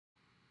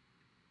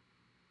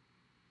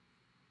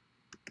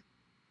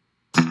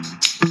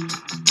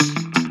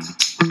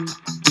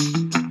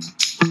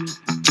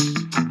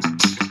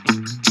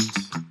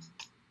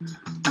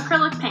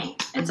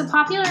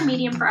popular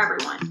medium for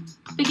everyone.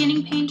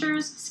 Beginning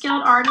painters,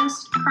 skilled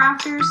artists,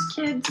 crafters,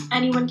 kids,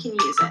 anyone can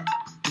use it.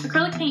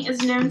 Acrylic paint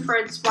is known for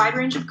its wide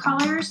range of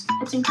colors,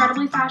 its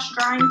incredibly fast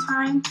drying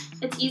time,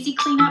 its easy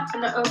cleanup,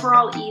 and the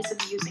overall ease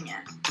of using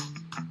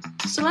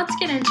it. So let's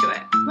get into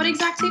it. What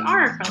exactly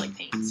are acrylic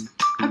paints?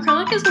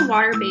 Acrylic is a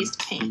water-based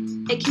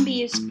paint. It can be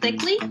used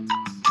thickly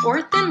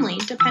or thinly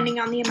depending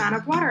on the amount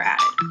of water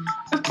added.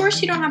 Of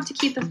course, you don't have to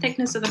keep the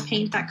thickness of the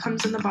paint that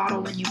comes in the bottle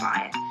when you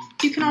buy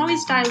it. You can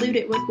always dilute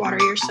it with water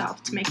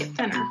yourself to make it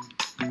thinner.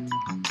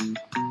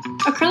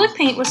 Acrylic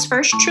paint was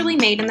first truly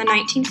made in the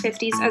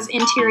 1950s as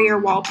interior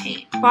wall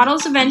paint.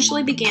 Bottles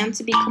eventually began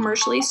to be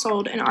commercially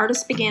sold and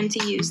artists began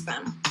to use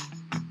them.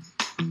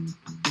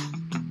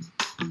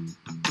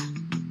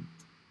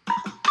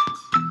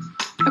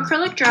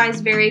 Acrylic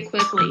dries very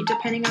quickly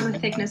depending on the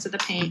thickness of the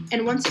paint,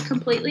 and once it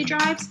completely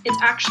dries,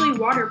 it's actually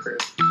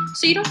waterproof,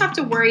 so you don't have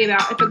to worry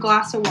about if a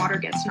glass of water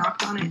gets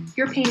knocked on it.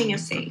 Your painting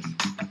is safe.